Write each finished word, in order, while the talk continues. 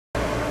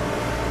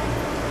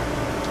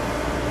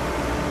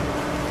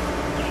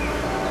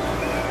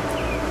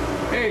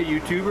Hey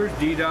YouTubers,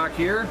 D-Doc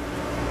here.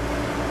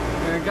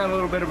 And got a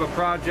little bit of a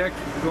project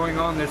going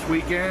on this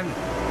weekend.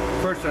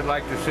 First, I'd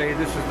like to say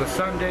this is the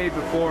Sunday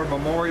before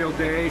Memorial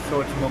Day, so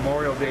it's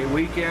Memorial Day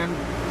weekend.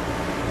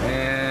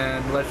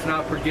 And let's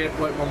not forget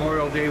what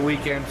Memorial Day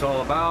weekend's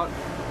all about.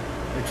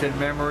 It's in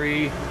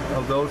memory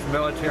of those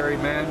military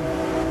men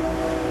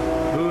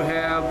who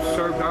have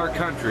served our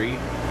country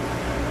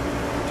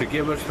to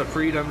give us the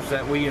freedoms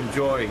that we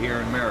enjoy here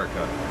in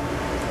America.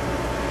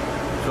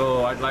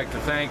 So I'd like to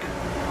thank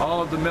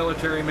all of the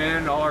military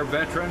men, all our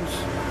veterans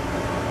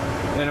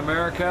in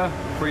America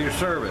for your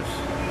service.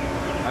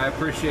 I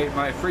appreciate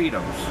my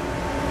freedoms.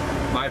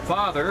 My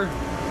father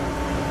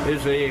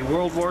is a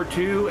World War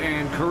II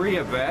and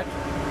Korea vet,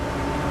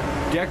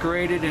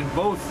 decorated in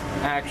both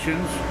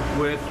actions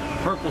with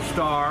Purple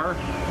Star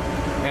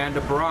and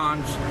a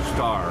Bronze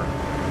Star,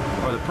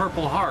 or the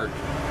Purple Heart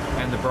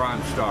and the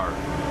Bronze Star.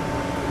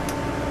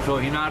 So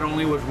he not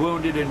only was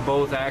wounded in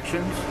both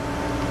actions,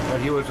 but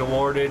he was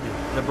awarded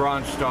the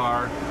Bronze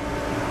Star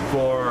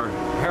for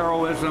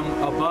heroism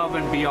above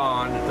and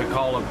beyond the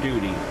call of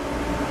duty.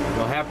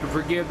 You'll have to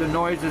forgive the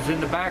noises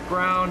in the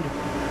background.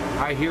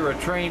 I hear a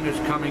train is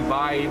coming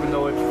by even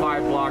though it's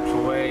 5 blocks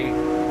away.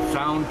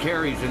 Sound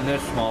carries in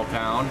this small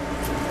town.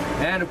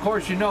 And of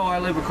course, you know I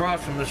live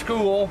across from the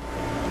school.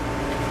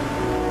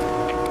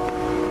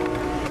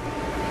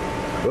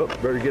 Oh,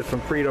 better get some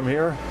freedom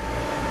here.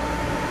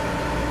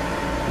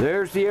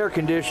 There's the air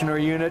conditioner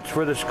units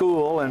for the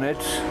school, and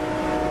it's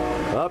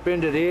up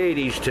into the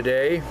 80s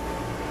today.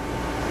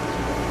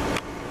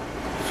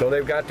 So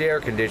they've got the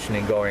air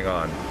conditioning going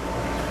on.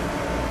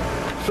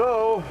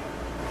 So,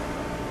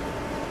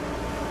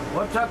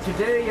 what's up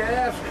today, you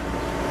ask?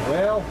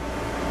 Well,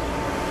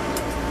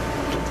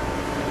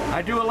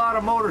 I do a lot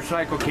of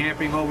motorcycle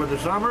camping over the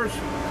summers,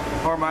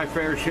 or my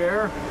fair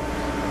share.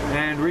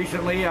 And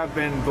recently I've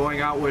been going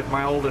out with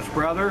my oldest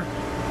brother.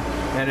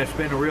 And it's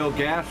been a real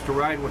gas to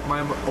ride with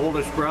my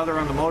oldest brother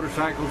on the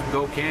motorcycles,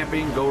 go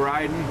camping, go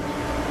riding.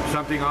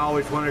 Something I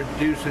always wanted to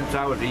do since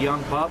I was a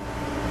young pup.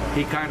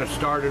 He kind of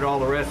started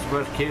all the rest of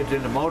us kids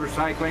into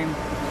motorcycling.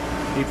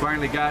 He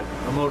finally got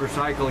a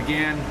motorcycle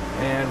again,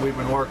 and we've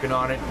been working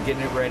on it and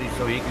getting it ready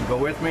so he can go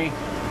with me.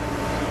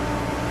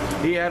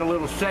 He had a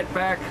little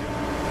setback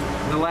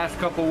in the last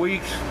couple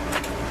weeks,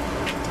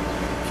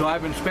 so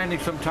I've been spending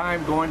some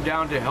time going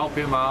down to help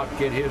him out,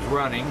 get his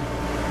running.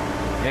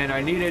 And I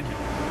needed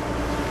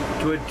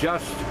to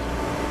adjust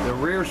the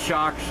rear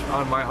shocks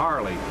on my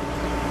Harley.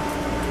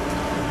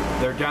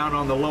 They're down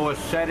on the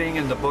lowest setting,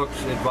 and the books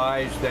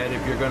advise that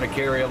if you're going to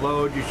carry a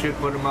load, you should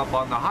put them up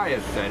on the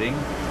highest setting.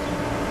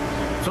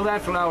 So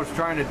that's what I was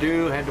trying to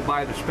do. Had to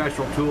buy the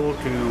special tool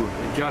to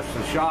adjust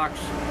the shocks,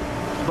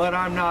 but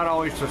I'm not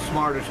always the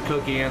smartest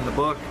cookie in the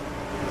book.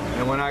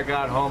 And when I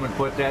got home and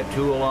put that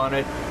tool on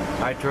it,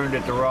 I turned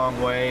it the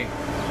wrong way.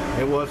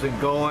 It wasn't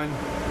going,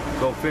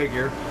 go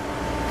figure.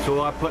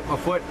 So I put my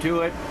foot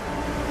to it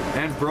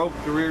and broke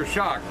the rear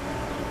shock.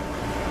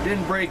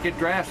 Didn't break it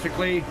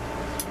drastically.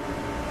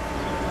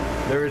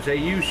 There is a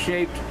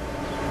U-shaped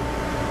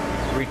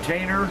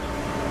retainer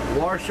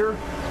washer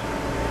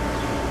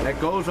that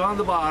goes on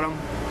the bottom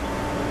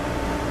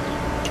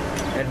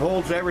and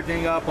holds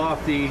everything up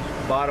off the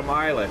bottom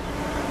eyelet.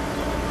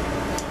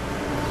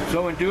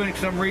 So in doing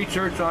some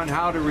research on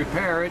how to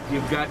repair it,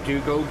 you've got to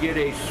go get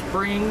a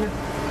spring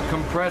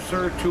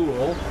compressor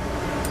tool,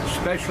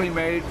 specially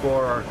made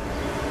for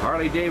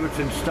Harley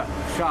Davidson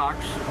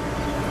shocks.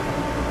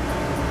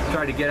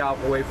 Try to get out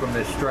away from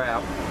this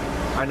strap.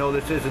 I know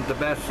this isn't the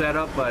best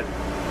setup, but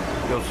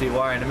you'll see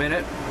why in a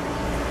minute.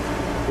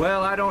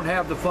 Well, I don't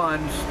have the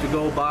funds to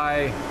go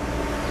buy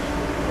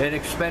an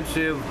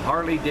expensive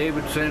Harley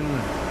Davidson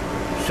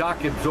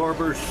shock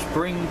absorber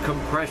spring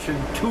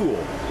compression tool.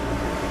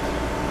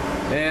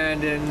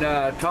 And in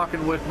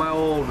talking with my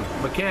old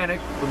mechanic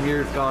from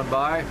years gone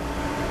by,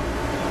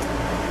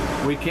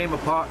 we came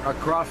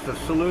across a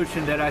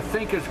solution that I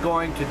think is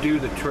going to do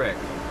the trick.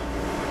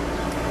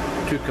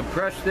 To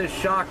compress this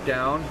shock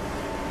down,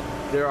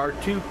 there are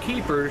 2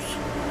 keepers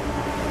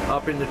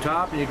up in the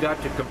top, and you've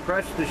got to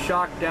compress the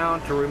shock down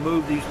to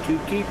remove these 2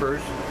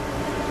 keepers,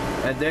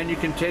 and then you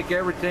can take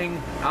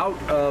everything out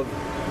of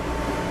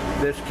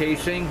this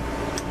casing,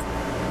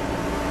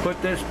 put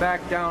this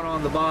back down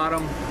on the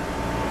bottom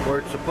where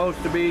it's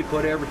supposed to be,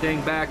 put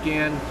everything back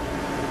in,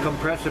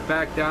 compress it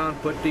back down,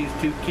 put these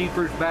 2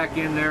 keepers back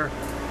in there,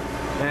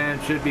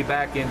 and should be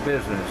back in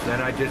business.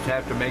 Then I just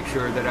have to make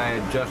sure that I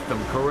adjust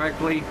them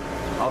correctly.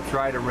 I'll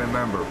try to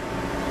remember.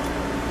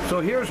 So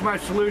here's my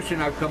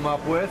solution I've come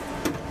up with.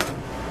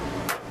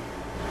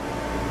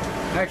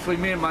 Actually,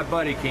 me and my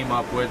buddy came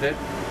up with it.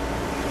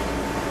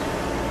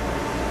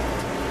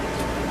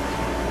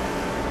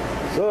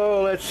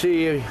 So let's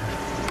see.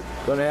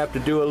 Gonna have to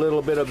do a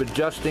little bit of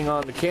adjusting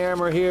on the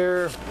camera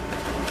here.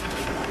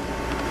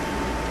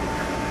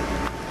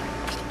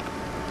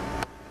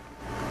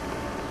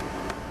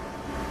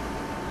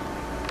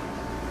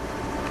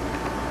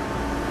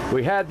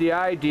 We had the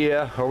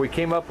idea, or we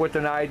came up with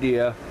an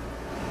idea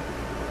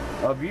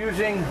of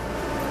using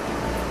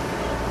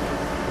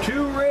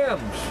 2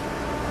 rims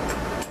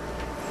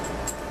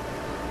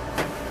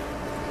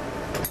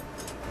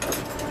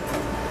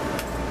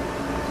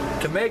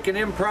to make an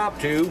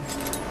impromptu,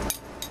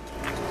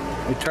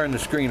 let me turn the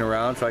screen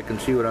around so I can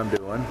see what I'm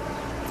doing.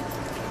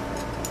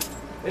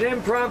 An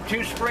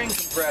impromptu spring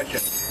compression.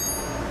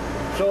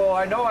 So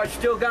I know I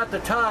still got the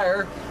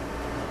tire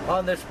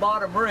on this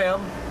bottom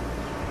rim,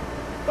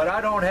 but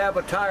I don't have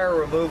a tire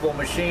removal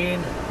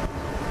machine,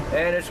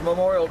 and it's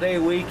Memorial Day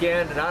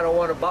weekend and I don't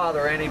want to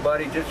bother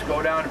anybody just to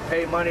go down and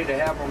pay money to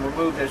have them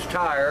remove this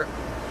tire.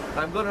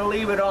 I'm going to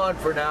leave it on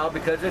for now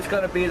because it's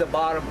going to be the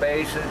bottom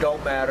base and it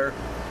don't matter.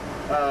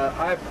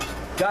 I've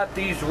got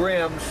these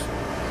rims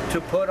to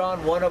put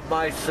on one of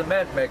my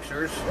cement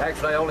mixers.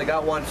 Actually, I only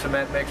got one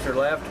cement mixer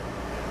left.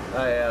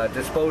 I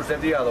disposed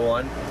of the other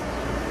one.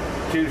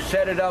 To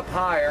set it up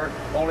higher,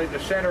 only the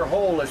center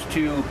hole is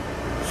too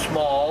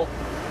small.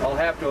 I'll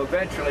have to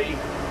eventually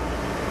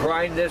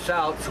grind this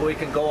out so we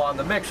can go on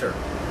the mixer.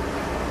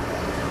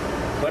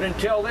 But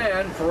until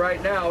then, for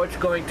right now, it's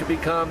going to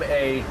become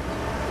a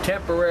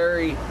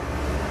temporary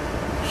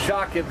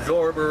shock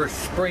absorber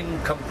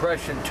spring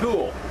compression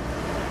tool.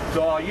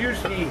 So I'll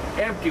use the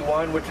empty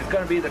one, which is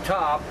going to be the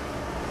top,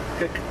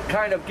 to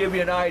kind of give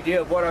you an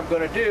idea of what I'm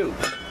going to do.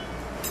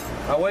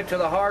 I went to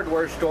the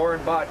hardware store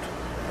and bought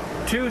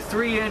two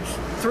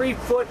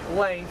 3-foot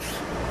lengths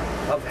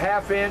of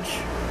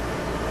 1/2-inch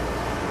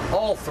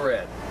all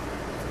thread,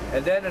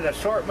 and then an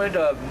assortment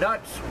of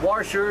nuts,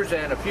 washers,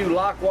 and a few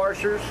lock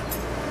washers.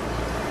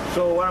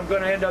 So what I'm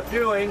going to end up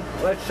doing,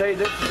 let's say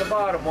this is the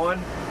bottom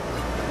one,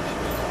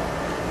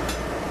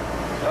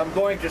 I'm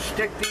going to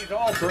stick these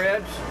all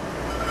threads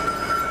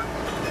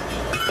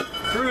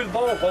through the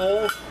bolt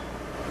holes,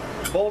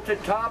 bolt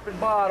it top and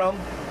bottom,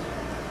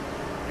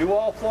 do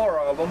all 4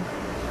 of them,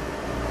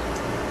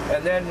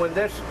 and then when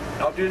this,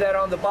 I'll do that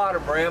on the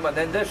bottom rim, and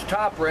then this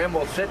top rim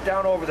will sit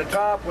down over the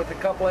top with a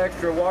couple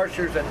extra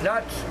washers and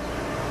nuts,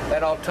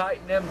 and I'll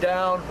tighten them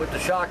down with the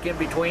shock in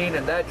between,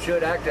 and that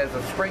should act as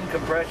a spring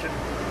compression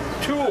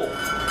tool.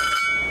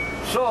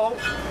 So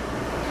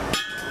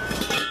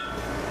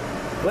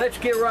let's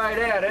get right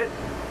at it.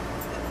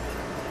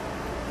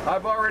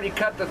 I've already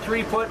cut the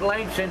 3-foot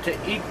lengths into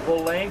equal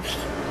lengths,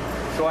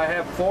 so I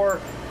have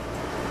 4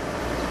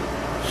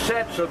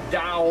 sets of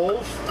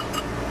dowels.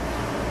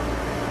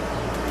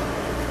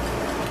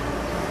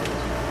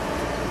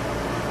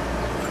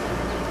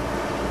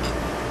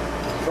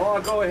 So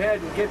I'll go ahead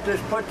and get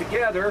this put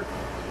together.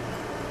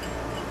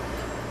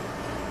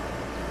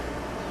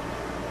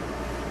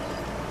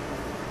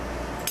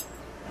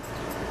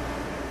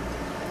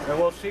 And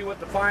we'll see what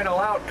the final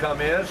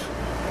outcome is.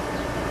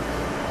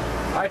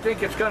 I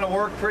think it's going to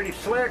work pretty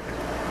slick.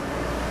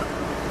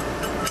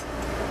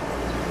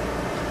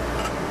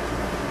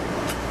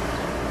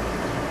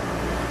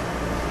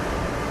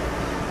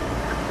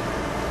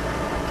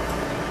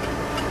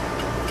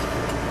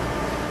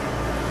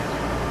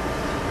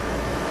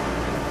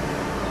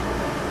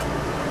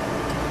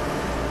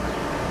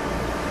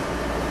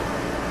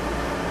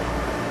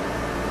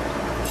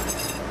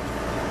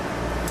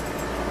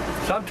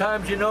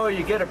 Sometimes, you know,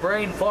 you get a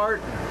brain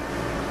fart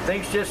and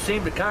things just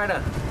seem to kind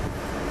of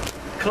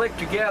click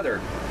together.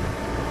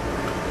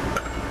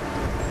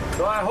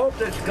 So I hope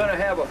this is going to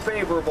have a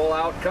favorable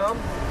outcome.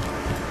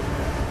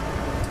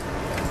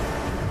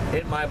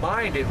 In my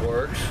mind, it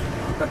works.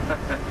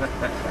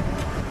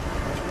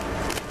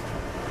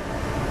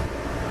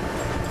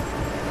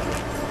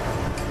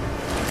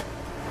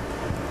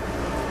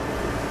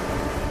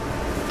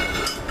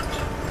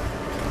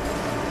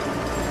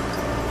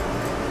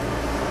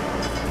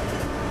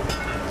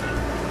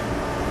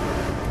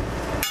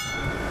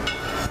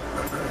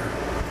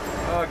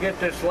 I'll get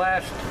this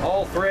last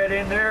all thread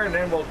in there, and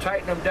then we'll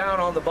tighten them down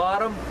on the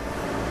bottom.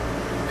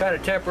 Kind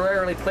of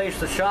temporarily place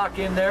the shock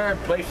in there and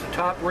place the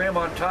top rim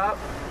on top.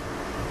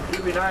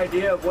 Give you an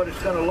idea of what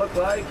it's going to look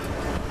like.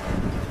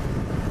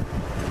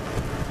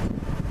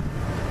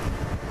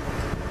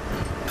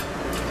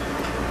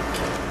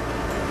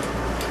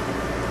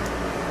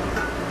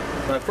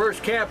 My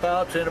first camp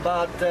out's in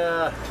about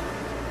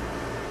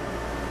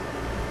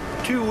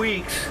 2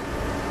 weeks.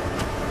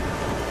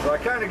 So I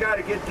kind of got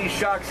to get these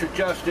shocks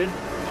adjusted,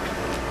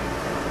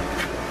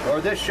 or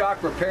this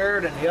shock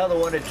repaired and the other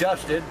one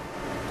adjusted.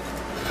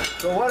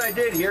 So what I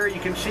did here,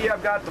 you can see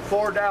I've got the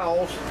 4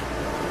 dowels,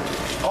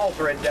 all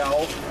thread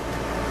dowels,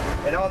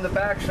 and on the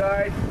back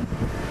side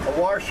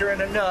a washer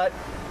and a nut,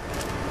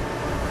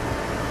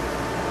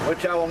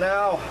 which I will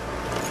now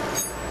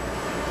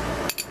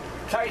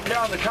tighten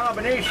down the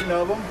combination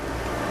of them.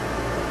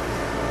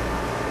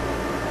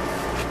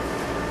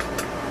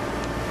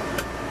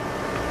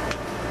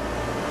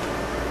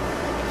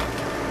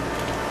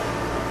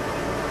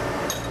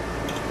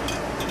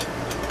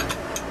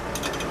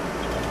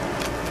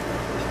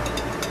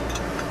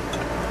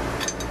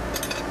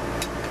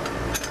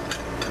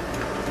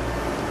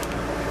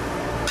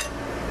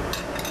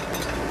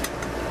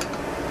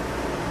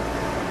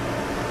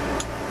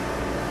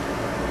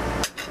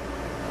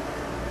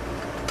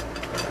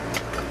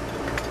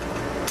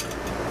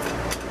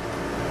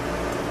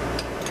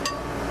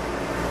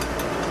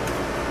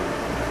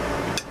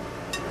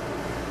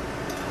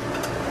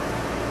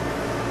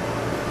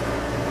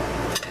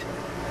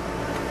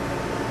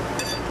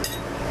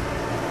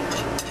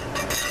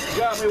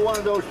 got me one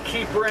of those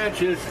cheap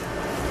wrenches,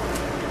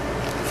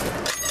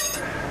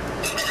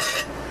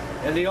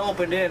 and the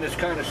opened end is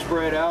kind of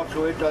spread out,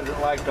 so it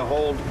doesn't like to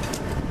hold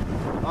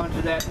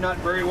onto that nut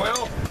very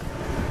well.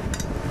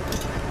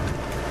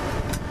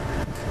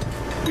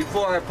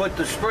 Before I put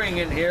the spring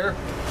in here,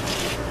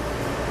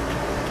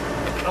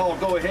 I'll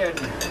go ahead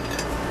and,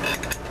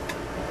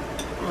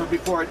 or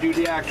before I do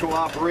the actual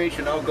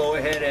operation, I'll go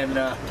ahead and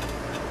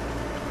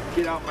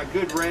get out my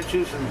good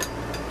wrenches and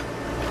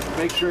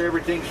make sure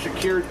everything's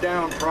secured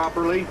down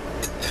properly.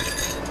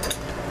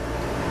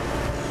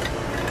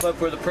 But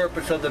for the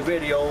purpose of the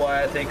video,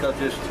 I think I'll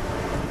just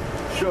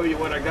show you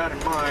what I got in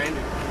mind.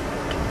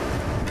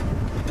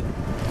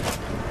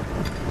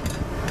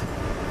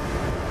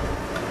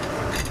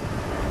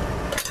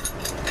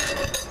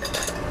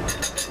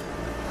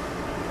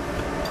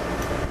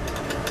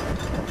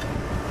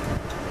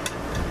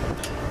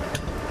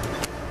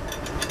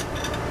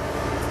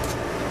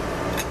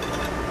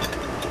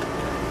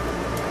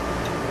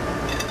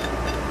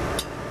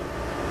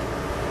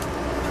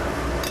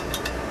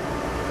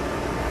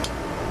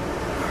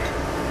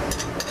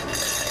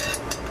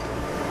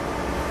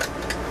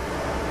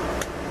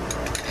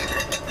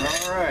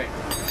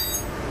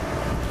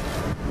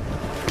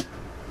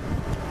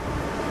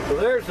 So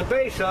there's the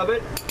base of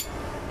it.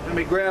 Let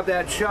me grab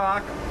that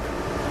shock.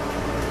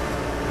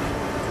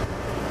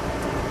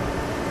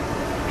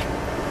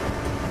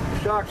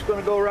 The shock's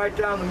going to go right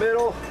down the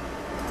middle.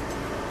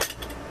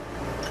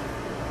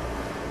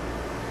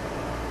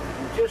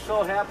 It just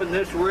so happened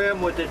this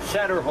rim with its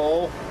center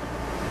hole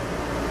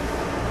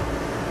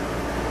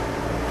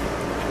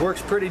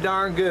works pretty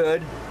darn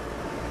good.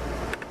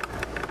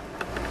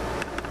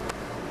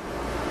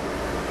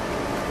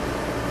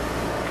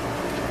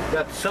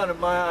 Got the sun in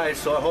my eyes,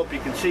 so I hope you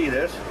can see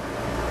this.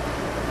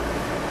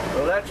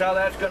 So that's how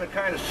that's going to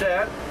kind of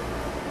set.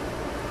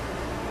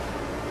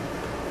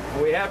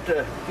 We have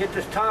to get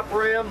this top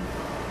rim,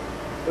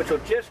 which will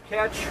just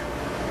catch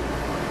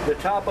the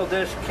top of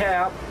this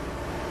cap,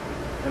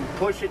 and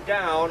push it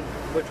down,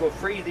 which will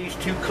free these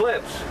two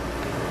clips.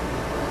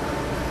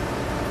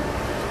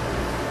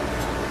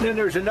 Then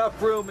there's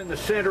enough room in the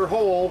center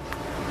hole,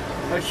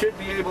 I should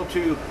be able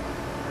to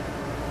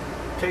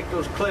take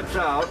those clips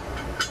out.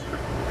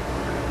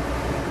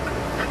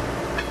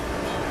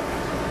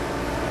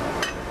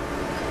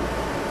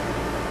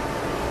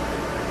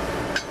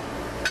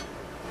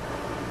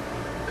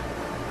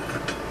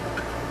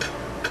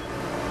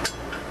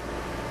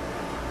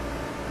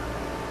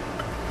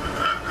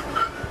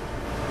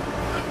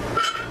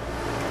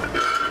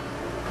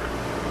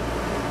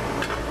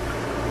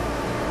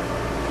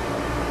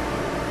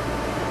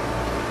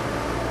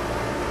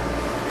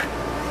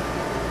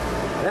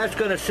 That's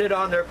going to sit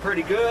on there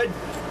pretty good.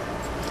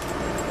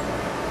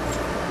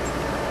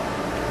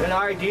 And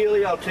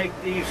ideally I'll take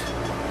these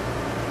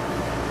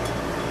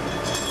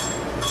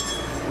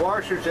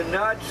washers and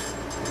nuts,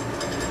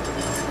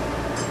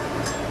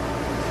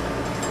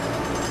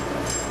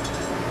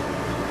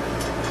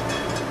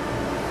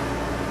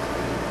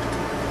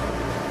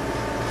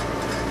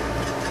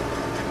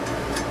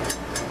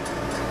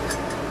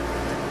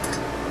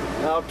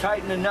 I'll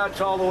tighten the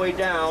nuts all the way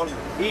down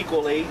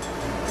equally,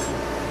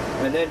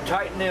 and then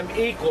tighten them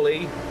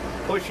equally,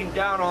 pushing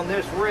down on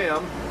this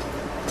rim,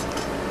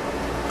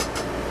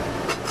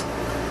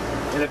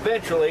 and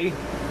eventually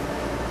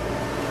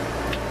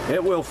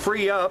it will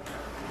free up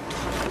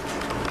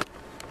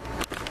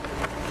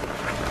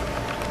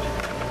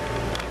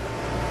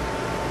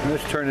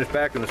Let's turn this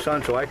back in the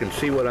sun so I can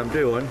see what I'm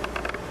doing,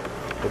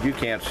 but you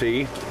can't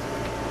see.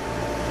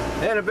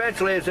 And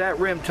eventually, as that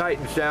rim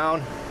tightens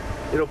down,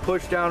 it'll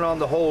push down on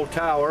the whole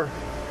tower,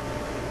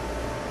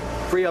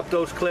 free up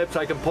those clips.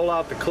 I can pull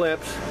out the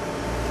clips,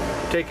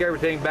 take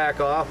everything back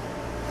off.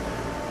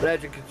 But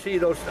as you can see,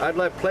 those I'd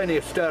left plenty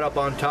of stud up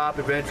on top.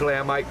 Eventually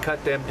I might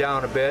cut them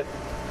down a bit.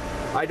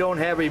 I don't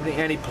have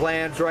any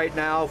plans right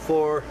now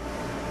for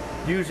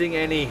using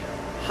any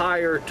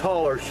higher,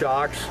 taller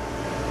shocks.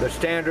 The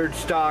standard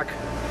stock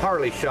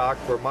Harley shock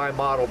for my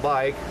model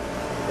bike,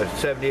 the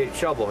 78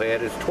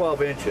 Shovelhead, is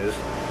 12 inches.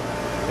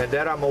 And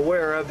that I'm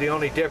aware of. The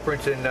only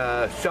difference in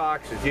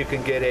shocks is you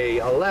can get a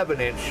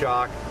 11-inch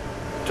shock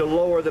to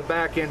lower the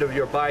back end of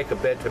your bike a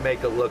bit to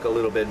make it look a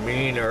little bit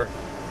meaner,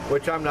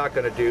 which I'm not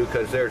going to do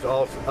because there's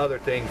also other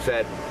things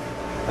that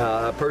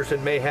a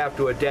person may have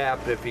to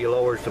adapt if he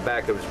lowers the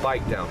back of his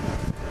bike down.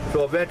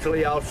 So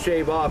eventually I'll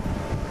shave off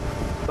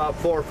about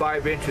 4 or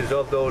 5 inches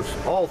of those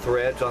all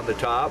threads on the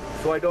top,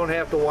 so I don't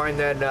have to wind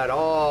that nut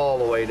all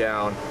the way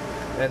down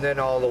and then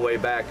all the way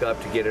back up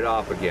to get it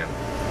off again.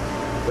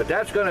 But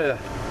that's going to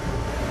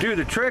do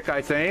the trick,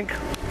 I think.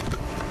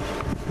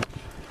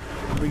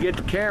 We get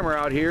the camera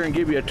out here and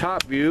give you a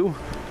top view.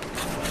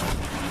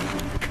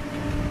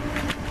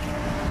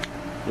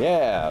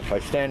 Yeah, if I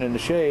stand in the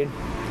shade.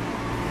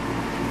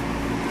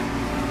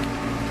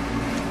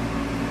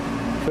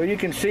 So you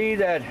can see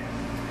that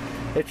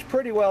it's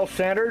pretty well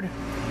centered.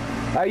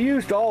 I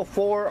used all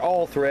 4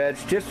 all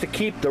threads just to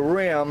keep the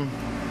rim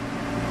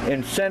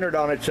and centered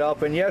on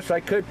itself. And yes,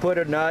 I could put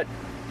a nut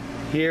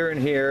here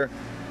and here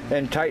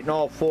and tighten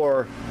all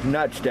 4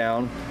 nuts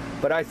down,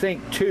 but I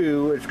think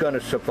 2 is going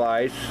to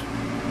suffice.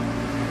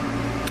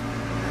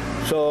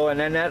 So, and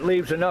then that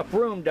leaves enough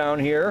room down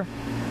here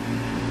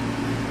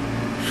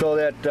so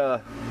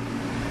that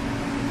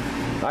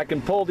I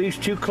can pull these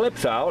 2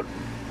 clips out,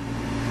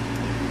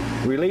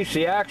 release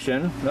the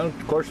action, then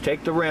of course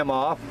take the rim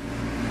off,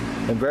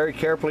 and very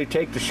carefully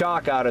take the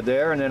shock out of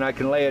there, and then I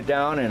can lay it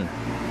down and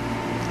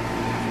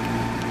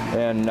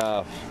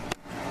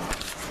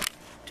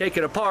take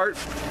it apart,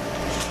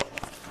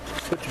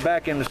 put it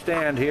back in the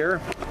stand here,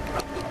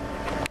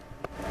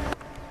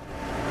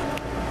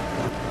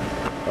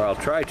 or I'll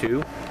try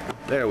to.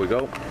 There we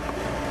go.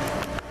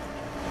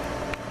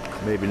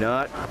 Maybe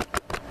not.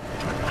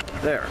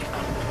 There.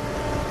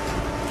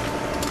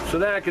 So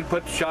then I can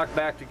put the shock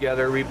back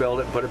together, rebuild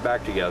it, and put it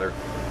back together.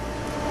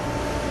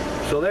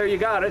 So there you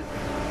got it.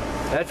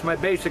 That's my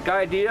basic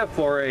idea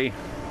for a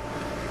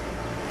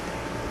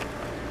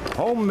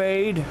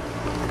homemade,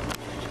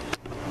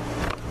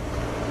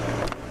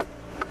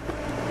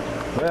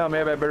 well,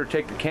 maybe I better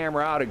take the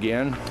camera out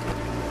again.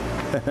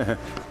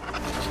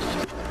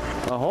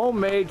 A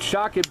homemade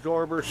shock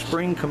absorber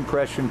spring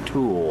compression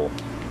tool.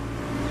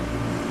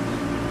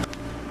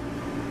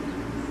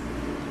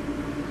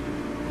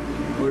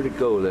 Where'd it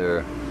go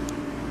there?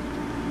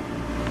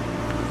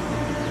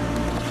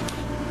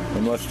 I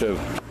must have.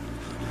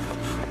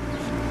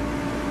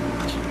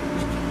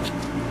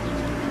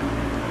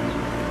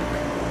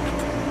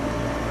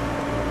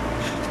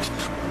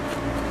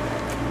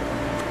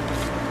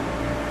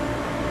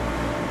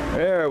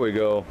 There we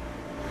go.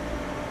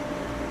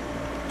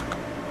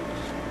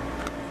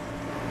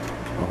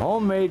 A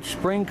homemade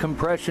spring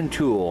compression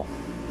tool.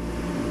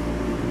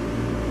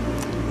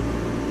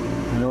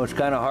 I know it's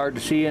kind of hard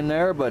to see in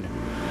there, but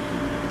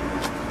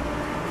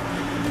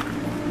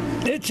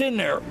it's in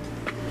there.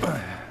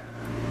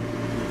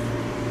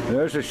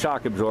 There's a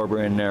shock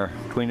absorber in there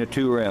between the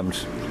 2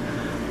 rims.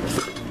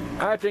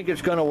 I think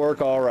it's going to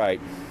work all right.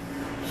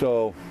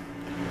 So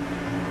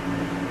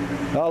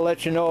I'll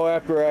let you know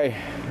after I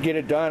get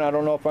it done. I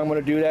don't know if I'm going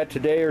to do that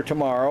today or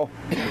tomorrow.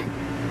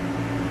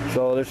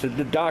 So this is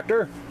the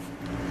doctor,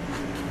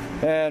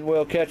 and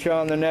we'll catch you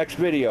on the next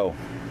video.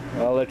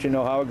 I'll let you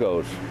know how it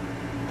goes.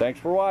 Thanks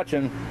for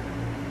watching.